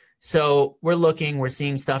 So we're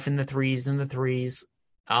seeing stuff in the threes and the threes.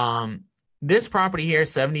 This property here,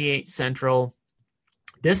 78 Central,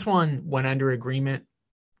 this one went under agreement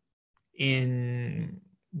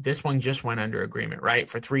this one just went under agreement, right?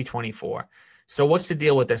 For 324. So what's the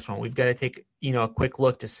deal with this one? We've got to take, a quick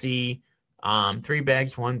look to see 3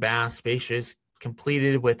 bags, 1 bath, spacious,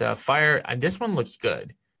 completed with a fire. This one looks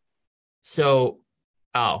good. So,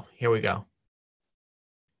 here we go.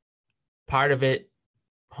 Part of it,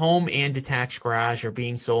 home and detached garage are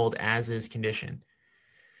being sold as is condition.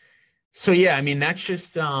 So yeah, I mean, that's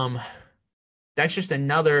just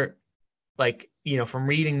another, like, from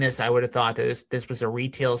reading this, I would have thought that this was a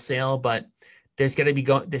retail sale, but there's got to be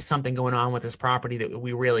there's something going on with this property that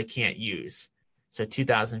we really can't use. So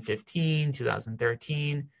 2015,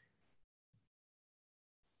 2013.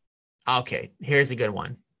 Okay, here's a good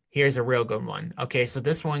one. Here's a real good one. Okay, so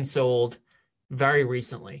this one sold very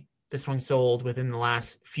recently. This one sold within the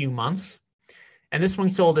last few months. And this one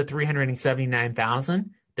sold at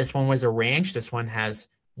 379,000. This one was a ranch. This one has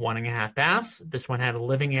 1.5 baths. This one had a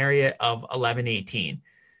living area of 1118.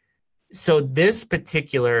 So this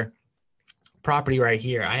particular property right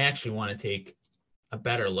here, I actually want to take a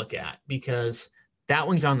better look at, because that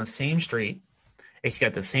one's on the same street. It's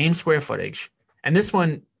got the same square footage. And this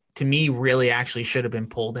one, to me, really actually should have been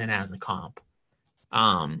pulled in as a comp,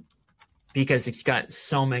 because it's got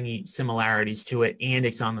so many similarities to it and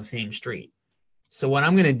it's on the same street. So what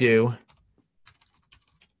I'm going to do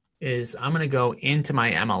is I'm going to go into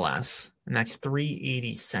my MLS, and that's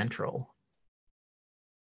 380 Central.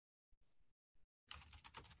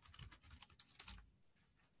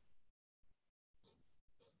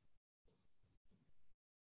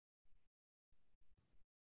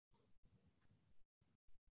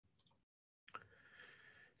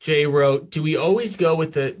 Jay wrote, do we always go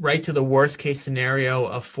with the right to the worst case scenario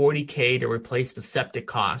of $40K to replace the septic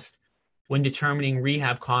cost when determining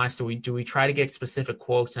rehab cost, or do we try to get specific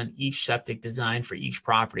quotes on each septic design for each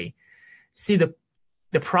property? See, the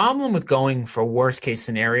problem with going for worst case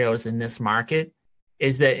scenarios in this market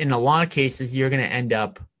is that in a lot of cases, you're going to end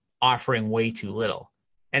up offering way too little.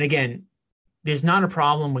 And again, there's not a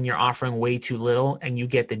problem when you're offering way too little and you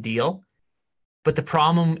get the deal. But the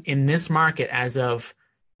problem in this market as of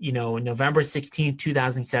November 16th,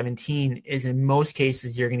 2017, is in most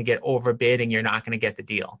cases, you're going to get overbid and you're not going to get the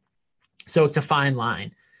deal. So it's a fine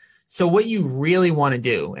line. So what you really want to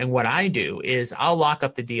do, and what I do, is I'll lock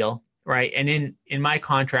up the deal, right? And in my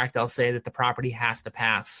contract, I'll say that the property has to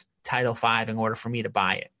pass Title V in order for me to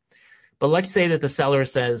buy it. But let's say that the seller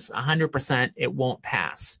says 100% it won't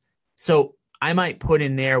pass. So I might put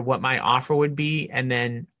in there what my offer would be, and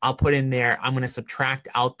then I'll put in there, I'm going to subtract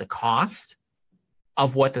out the cost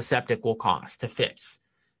of what the septic will cost to fix.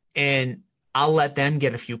 And I'll let them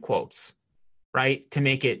get a few quotes, right, to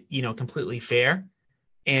make it, completely fair.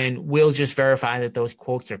 And we'll just verify that those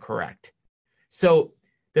quotes are correct. So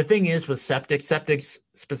the thing is with septics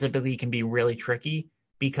specifically can be really tricky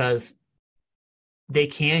because they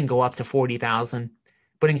can go up to $40,000,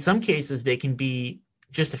 but in some cases they can be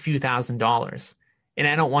just a few $1,000s. And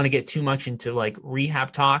I don't want to get too much into like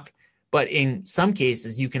rehab talk, but in some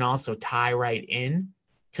cases you can also tie right in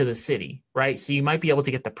to the city, right? So you might be able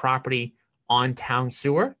to get the property on town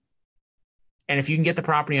sewer. And if you can get the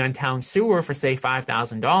property on town sewer for say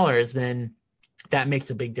 $5,000, then that makes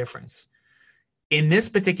a big difference. In this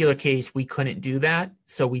particular case, we couldn't do that.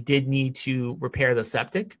 So we did need to repair the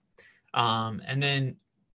septic. And then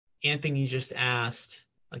Anthony just asked,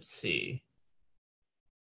 let's see.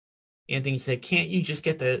 Anthony said, can't you just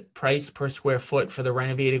get the price per square foot for the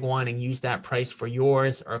renovated one and use that price for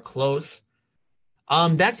yours or close?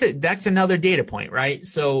 That's it. That's another data point, right?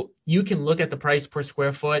 So you can look at the price per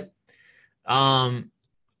square foot. I'm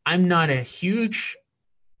not a huge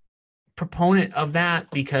proponent of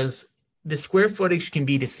that because the square footage can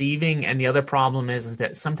be deceiving. And the other problem is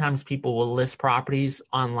that sometimes people will list properties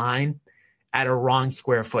online at a wrong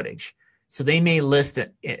square footage. So they may list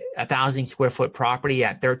a 1,000 square foot property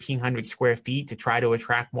at 1,300 square feet to try to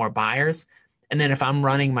attract more buyers. And then if I'm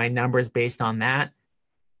running my numbers based on that,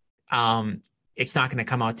 it's not going to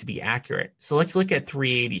come out to be accurate. So let's look at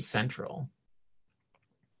 380 Central.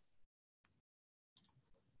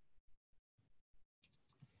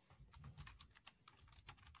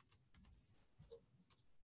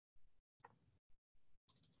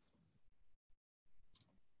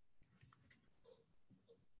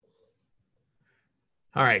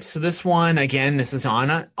 All right, so this one, again, this is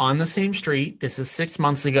on the same street. This is 6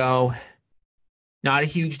 months ago. Not a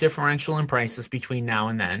huge differential in prices between now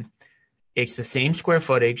and then. It's the same square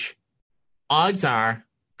footage. Odds are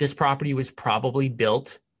this property was probably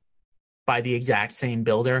built by the exact same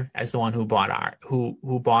builder as the one who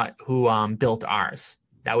built ours.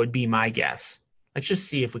 That would be my guess. Let's just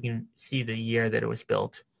see if we can see the year that it was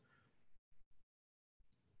built.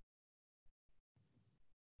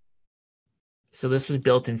 So this was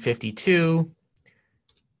built in 52.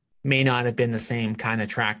 May not have been the same kind of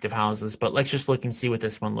tract of houses, but let's just look and see what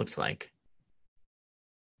this one looks like.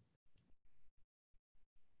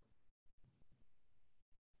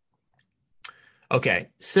 Okay,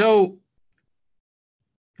 so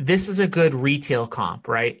this is a good retail comp,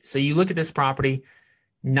 right? So you look at this property,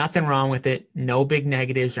 nothing wrong with it, no big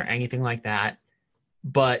negatives or anything like that,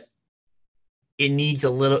 but it needs a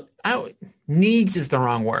little, needs is the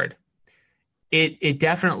wrong word. It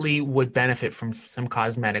definitely would benefit from some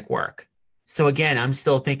cosmetic work. So again, I'm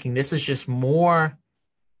still thinking this is just more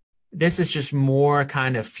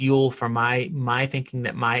kind of fuel for my thinking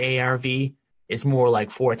that my ARV is more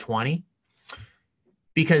like 420.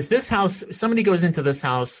 Because this house, somebody goes into this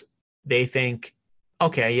house, they think,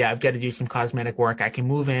 okay, yeah, I've got to do some cosmetic work. I can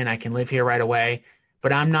move in, I can live here right away,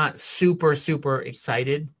 but I'm not super, super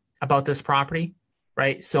excited about this property,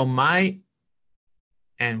 right? So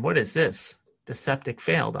and what is this? The septic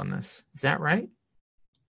failed on this. Is that right?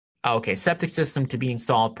 Oh, okay, septic system to be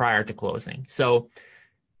installed prior to closing. So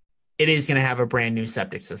it is going to have a brand new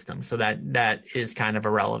septic system. So that is kind of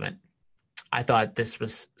irrelevant. I thought this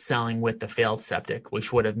was selling with the failed septic,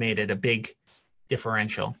 which would have made it a big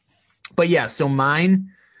differential. But yeah, so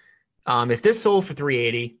mine, if this sold for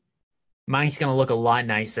 380, mine's going to look a lot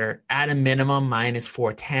nicer. At a minimum, mine is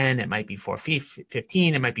 410. It might be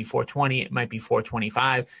 415. It might be 420. It might be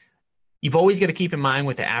 425. You've always got to keep in mind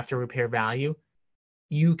with the after repair value,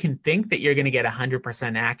 you can think that you're going to get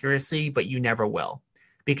 100% accuracy, but you never will,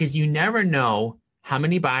 because you never know how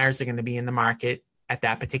many buyers are going to be in the market at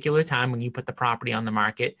that particular time when you put the property on the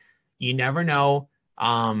market. You never know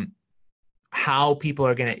how people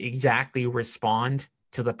are going to exactly respond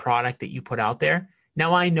to the product that you put out there.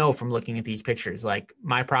 Now, I know from looking at these pictures, like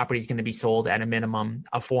my property is going to be sold at a minimum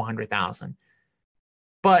of 400,000,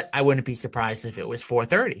 but I wouldn't be surprised if it was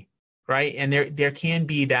 430, right? And there can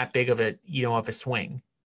be that big of a, of a swing.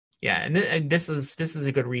 Yeah, and this is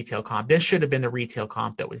a good retail comp. This should have been the retail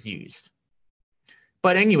comp that was used.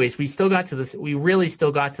 But anyways, we really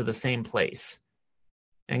still got to the same place.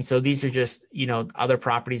 And so these are just, other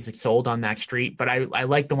properties that sold on that street. But I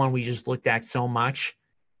like the one we just looked at so much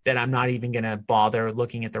that I'm not even going to bother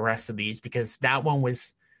looking at the rest of these, because that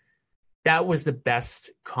was the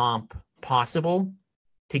best comp possible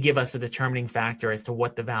to give us a determining factor as to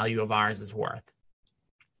what the value of ours is worth.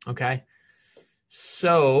 Okay.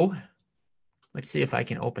 So let's see if I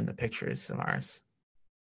can open the pictures of ours.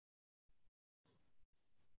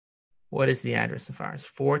 What is the address of ours?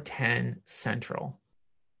 410 Central.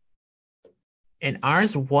 And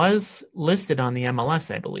ours was listed on the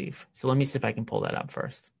MLS, I believe. So let me see if I can pull that up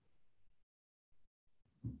first.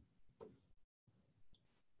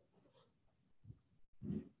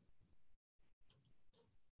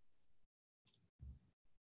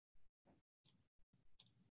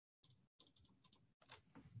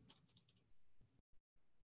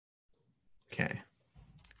 Okay.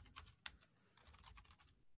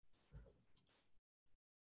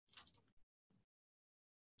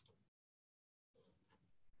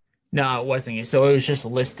 No, it wasn't. So it was just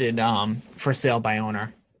listed for sale by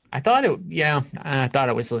owner. I thought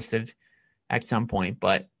it was listed at some point,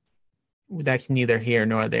 but that's neither here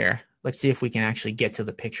nor there. Let's see if we can actually get to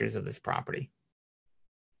the pictures of this property.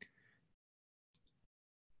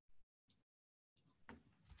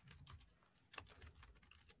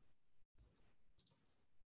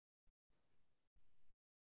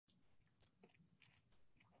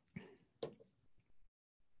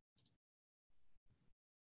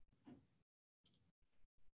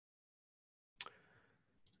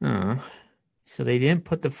 So they didn't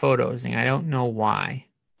put the photos in. I don't know why.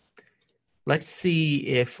 Let's see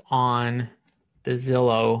if on the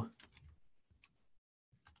Zillow,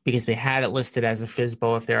 because they had it listed as a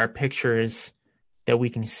FSBO, if there are pictures that we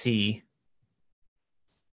can see,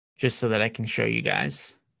 just so that I can show you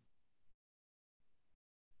guys.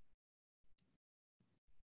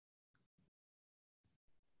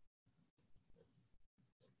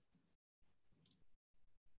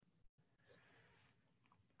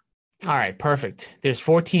 All right, perfect. There's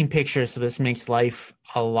 14 pictures, so this makes life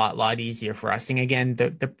a lot easier for us. And again,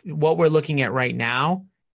 what we're looking at right now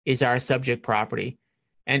is our subject property.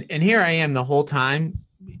 And here I am the whole time,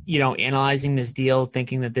 analyzing this deal,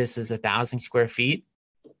 thinking that this is 1,000 square feet.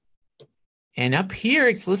 And up here,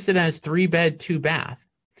 it's listed as 3-bed, 2-bath.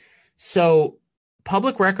 So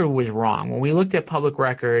public record was wrong. When we looked at public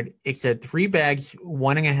record, it said 3 beds,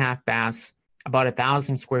 1.5 baths, about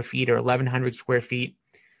 1,000 square feet or 1,100 square feet.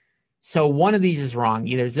 So one of these is wrong.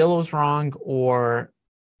 Either Zillow's wrong or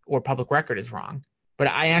public record is wrong. But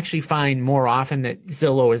I actually find more often that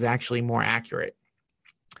Zillow is actually more accurate.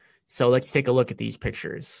 So let's take a look at these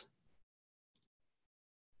pictures.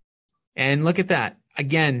 And look at that.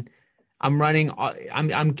 Again,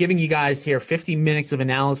 I'm giving you guys here 50 minutes of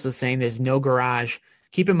analysis saying there's no garage.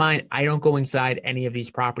 Keep in mind, I don't go inside any of these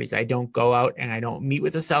properties. I don't go out and I don't meet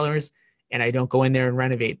with the sellers, and I don't go in there and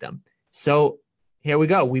renovate them. So here we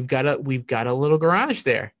go. We've got a little garage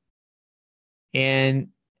there. And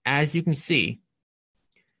as you can see,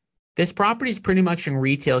 this property is pretty much in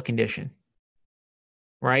retail condition,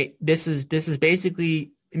 right? This is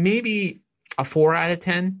basically maybe a 4 out of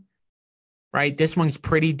 10, right? This one's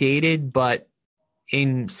pretty dated, but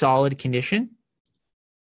in solid condition.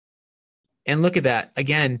 And look at that.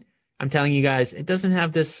 Again, I'm telling you guys, it doesn't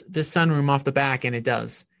have this sunroom off the back, and it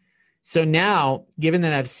does. So now, given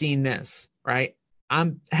that I've seen this, right,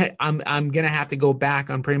 I'm going to have to go back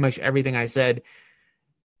on pretty much everything I said.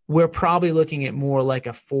 We're probably looking at more like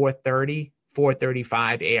a 430,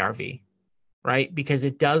 435 ARV, right? Because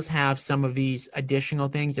it does have some of these additional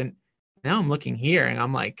things. And now I'm looking here and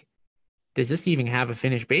I'm like, does this even have a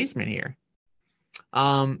finished basement here?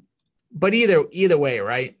 But either way,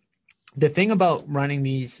 right? The thing about running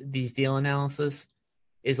these deal analysis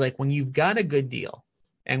is, like, when you've got a good deal,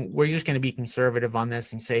 and we're just going to be conservative on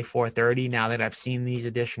this and say 430 now that I've seen these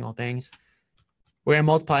additional things, we're going to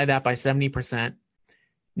multiply that by 70%.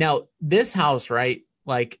 Now, this house, right,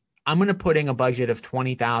 like, I'm going to put in a budget of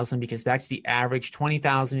 20,000 because that's the average.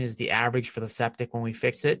 20,000 is the average for the septic when we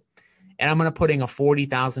fix it. And I'm going to put in a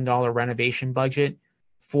 $40,000 renovation budget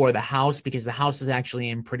for the house because the house is actually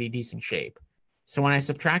in pretty decent shape. So when I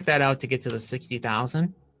subtract that out to get to the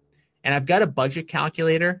 60,000, and I've got a budget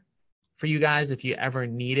calculator for you guys if you ever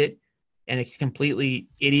need it, and it's completely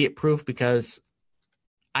idiot proof because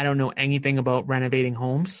I don't know anything about renovating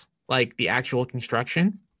homes, like the actual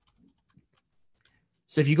construction.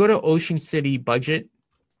 So if you go to Ocean City budget,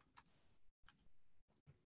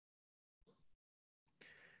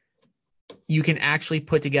 you can actually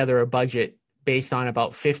put together a budget based on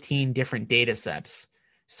about 15 different data sets.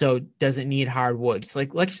 So does it need hardwoods?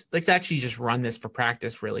 Like let's actually just run this for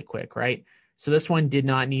practice really quick, right? So this one did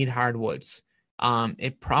not need hardwoods.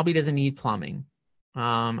 It probably doesn't need plumbing.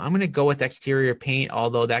 I'm going to go with exterior paint,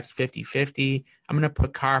 although that's 50-50. I'm going to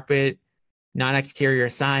put carpet, not exterior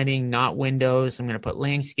siding, not windows. I'm going to put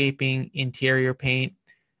landscaping, interior paint,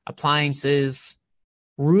 appliances,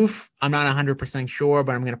 roof. I'm not 100% sure,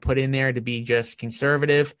 but I'm going to put in there to be just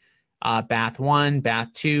conservative. Bath 1,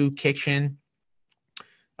 bath 2, kitchen.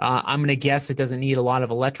 I'm going to guess it doesn't need a lot of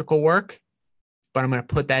electrical work, but I'm going to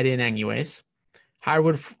put that in anyways.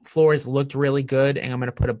 Hardwood floors looked really good, and I'm going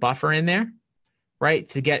to put a buffer in there, right,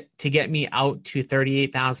 to get me out to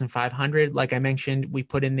 $38,500. Like I mentioned, we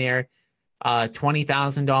put in there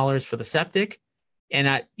 $20,000 for the septic,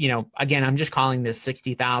 and again, I'm just calling this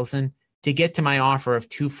 60,000 to get to my offer of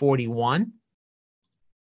 241.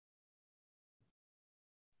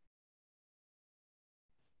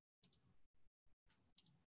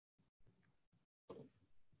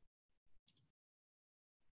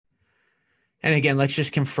 And again, let's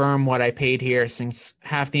just confirm what I paid here, since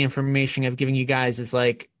half the information I've given you guys is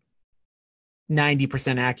like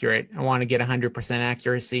 90% accurate. I want to get 100%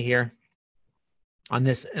 accuracy here on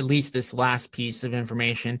this, at least this last piece of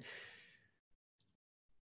information.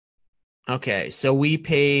 Okay, so we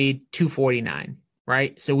paid $249,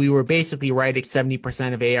 right? So we were basically right at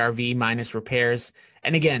 70% of ARV minus repairs.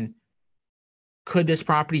 And again, could this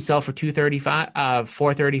property sell for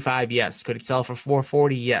 $435? Yes. Could it sell for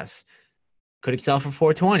 $440? Yes. Could it sell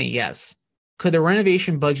for $420? Yes. Could the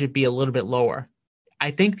renovation budget be a little bit lower?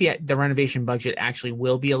 I think the renovation budget actually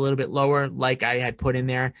will be a little bit lower. Like I had put in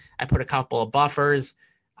there, I put a couple of buffers.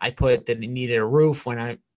 I put that it needed a roof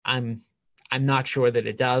when I'm not sure that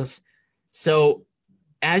it does. So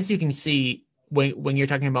as you can see, when you're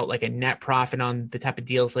talking about like a net profit on the type of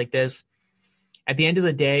deals like this, at the end of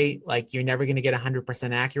the day, like you're never going to get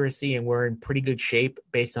 100% accuracy, and we're in pretty good shape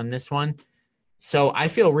based on this one. So I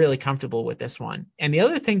feel really comfortable with this one. And the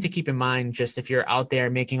other thing to keep in mind, just if you're out there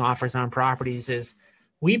making offers on properties, is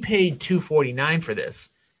we paid $249 for this.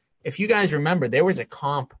 If you guys remember, there was a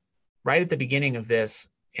comp right at the beginning of this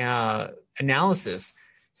analysis.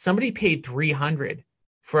 Somebody paid $300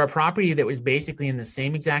 for a property that was basically in the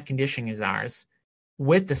same exact condition as ours,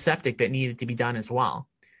 with the septic that needed to be done as well.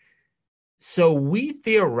 So we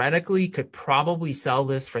theoretically could probably sell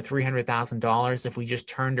this for $300,000 if we just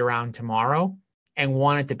turned around tomorrow and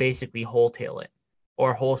wanted to basically wholesale it,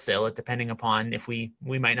 depending upon if we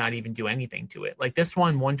might not even do anything to it. Like this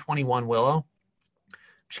one, 121 Willow. I'm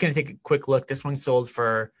just going to take a quick look. This one sold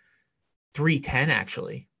for $310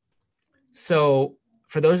 actually. So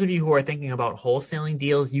for those of you who are thinking about wholesaling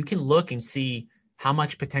deals, you can look and see how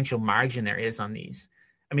much potential margin there is on these.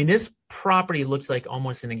 I mean, this property looks like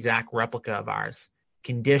almost an exact replica of ours.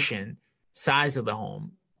 Condition, size of the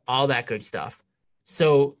home, all that good stuff.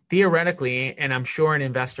 So theoretically, and I'm sure an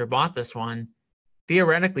investor bought this one,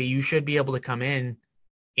 theoretically, you should be able to come in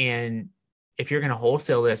and if you're going to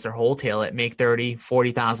wholesale this or wholesale it, make $30,000,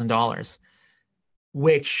 $40,000,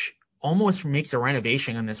 which almost makes a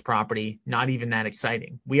renovation on this property not even that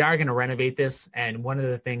exciting. We are going to renovate this, and one of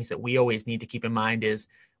the things that we always need to keep in mind is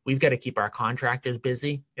we've got to keep our contractors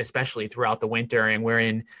busy, especially throughout the winter, and we're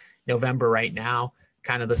in November right now,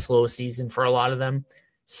 kind of the slow season for a lot of them.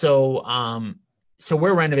 So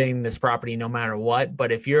we're renovating this property no matter what,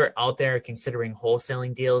 but if you're out there considering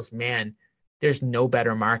wholesaling deals, man, there's no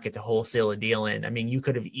better market to wholesale a deal in. I mean, you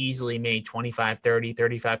could have easily made $25,000,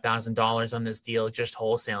 $30,000, $35,000 on this deal just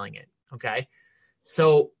wholesaling it. Okay.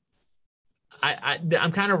 So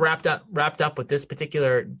I'm kind of wrapped up with this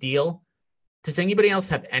particular deal. Does anybody else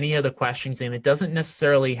have any other questions? And it doesn't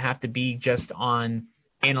necessarily have to be just on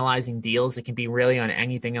analyzing deals. It can be really on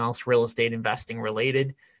anything else real estate investing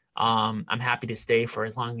related. I'm happy to stay for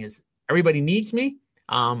as long as everybody needs me.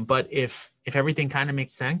 But if everything kind of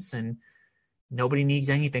makes sense and nobody needs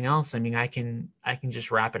anything else, I mean, I can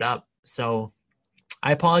just wrap it up. So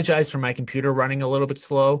I apologize for my computer running a little bit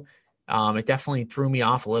slow. It definitely threw me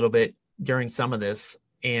off a little bit during some of this,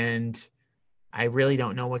 and I really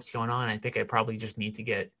don't know what's going on. I think I probably just need to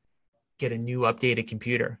get a new updated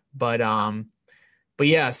computer. But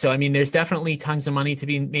yeah, so I mean, there's definitely tons of money to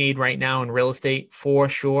be made right now in real estate for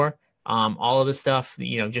sure. all of the stuff,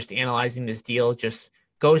 just analyzing this deal just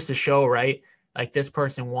goes to show, right? Like this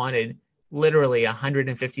person wanted literally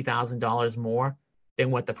 $150,000 more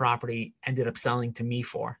than what the property ended up selling to me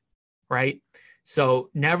for, right? So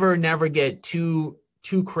never get too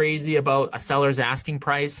crazy about a seller's asking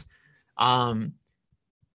price. And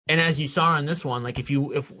as you saw on this one, like if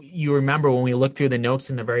you remember when we looked through the notes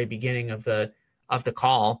in the very beginning of the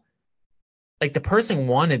call, like the person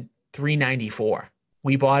wanted $394.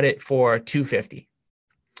 We bought it for $250.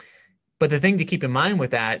 But the thing to keep in mind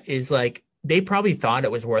with that is like they probably thought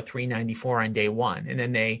it was worth $394 on day one, and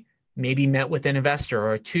then they maybe met with an investor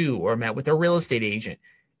or two, or met with a real estate agent,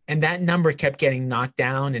 and that number kept getting knocked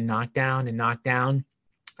down and knocked down and knocked down,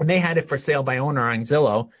 and they had it for sale by owner on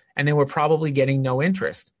Zillow, and they were probably getting no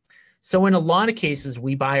interest. So in a lot of cases,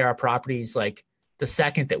 we buy our properties like the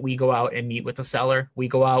second that we go out and meet with the seller. We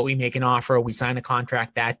go out, we make an offer, we sign a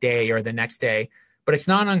contract that day or the next day. But it's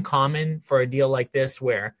not uncommon for a deal like this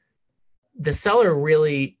where the seller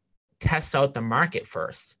really tests out the market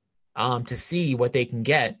first to see what they can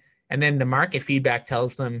get. And then the market feedback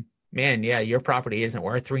tells them, man, yeah, your property isn't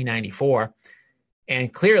worth $394.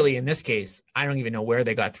 And clearly in this case, I don't even know where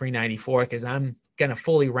they got $394 because I'm going to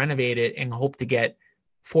fully renovate it and hope to get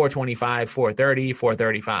 $425, $430,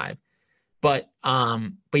 $435. But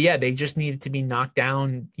yeah, they just needed to be knocked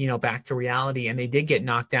down, back to reality. And they did get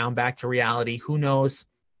knocked down back to reality. Who knows?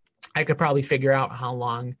 I could probably figure out how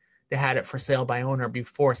long they had it for sale by owner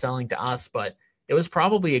before selling to us, but it was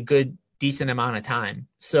probably a good, decent amount of time.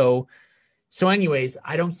 So anyways,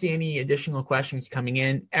 I don't see any additional questions coming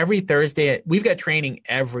in. Every Thursday, we've got training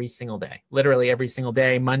every single day, literally every single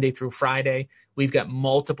day, Monday through Friday. We've got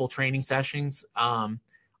multiple training sessions on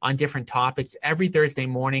different topics. Every Thursday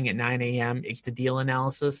morning at 9 a.m. it's the deal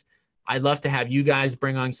analysis. I'd love to have you guys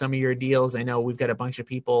bring on some of your deals. I know we've got a bunch of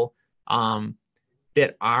people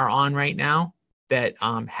that are on right now that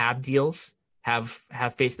have deals, have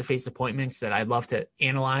face-to-face appointments that I'd love to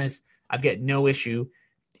analyze. I've got no issue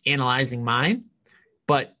analyzing mine,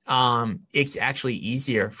 but it's actually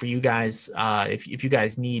easier for you guys if you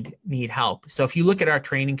guys need help. So if you look at our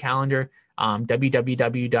training calendar,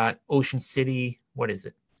 www.oceancity, what is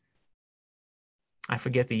it? I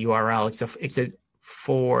forget the URL. It's a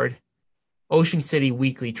forward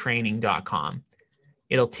oceancityweeklytraining.com.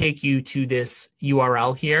 It'll take you to this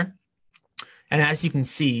URL here. And as you can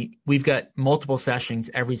see, we've got multiple sessions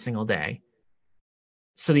every single day.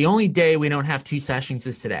 So the only day we don't have 2 sessions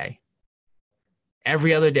is today.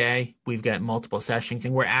 Every other day, we've got multiple sessions,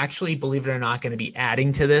 and we're actually, believe it or not, going to be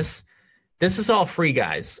adding to this. This is all free,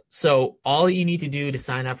 guys. So all you need to do to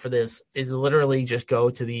sign up for this is literally just go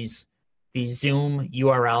to these Zoom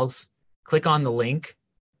URLs, click on the link,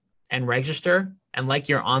 and register. And like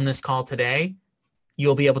you're on this call today,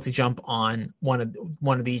 you'll be able to jump on one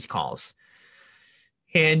of these calls.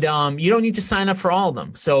 And you don't need to sign up for all of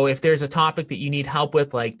them. So if there's a topic that you need help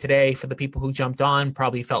with, like today, for the people who jumped on,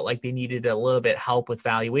 probably felt like they needed a little bit help with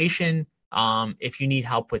valuation. If you need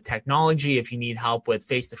help with technology, if you need help with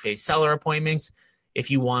face-to-face seller appointments,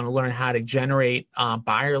 if you want to learn how to generate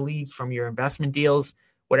buyer leads from your investment deals,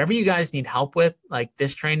 whatever you guys need help with, like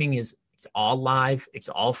this training it's all live, it's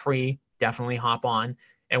all free. Definitely hop on,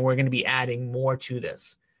 and we're going to be adding more to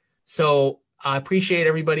this. So I appreciate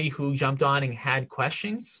everybody who jumped on and had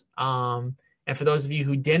questions. And for those of you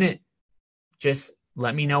who didn't, just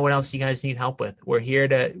let me know what else you guys need help with. We're here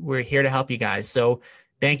to help you guys. So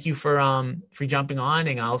thank you for jumping on,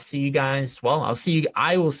 and I'll see you guys. Well,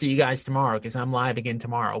 I will see you guys tomorrow because I'm live again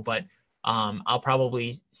tomorrow. But I'll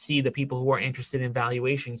probably see the people who are interested in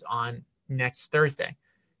valuations on next Thursday.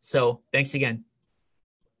 So thanks again.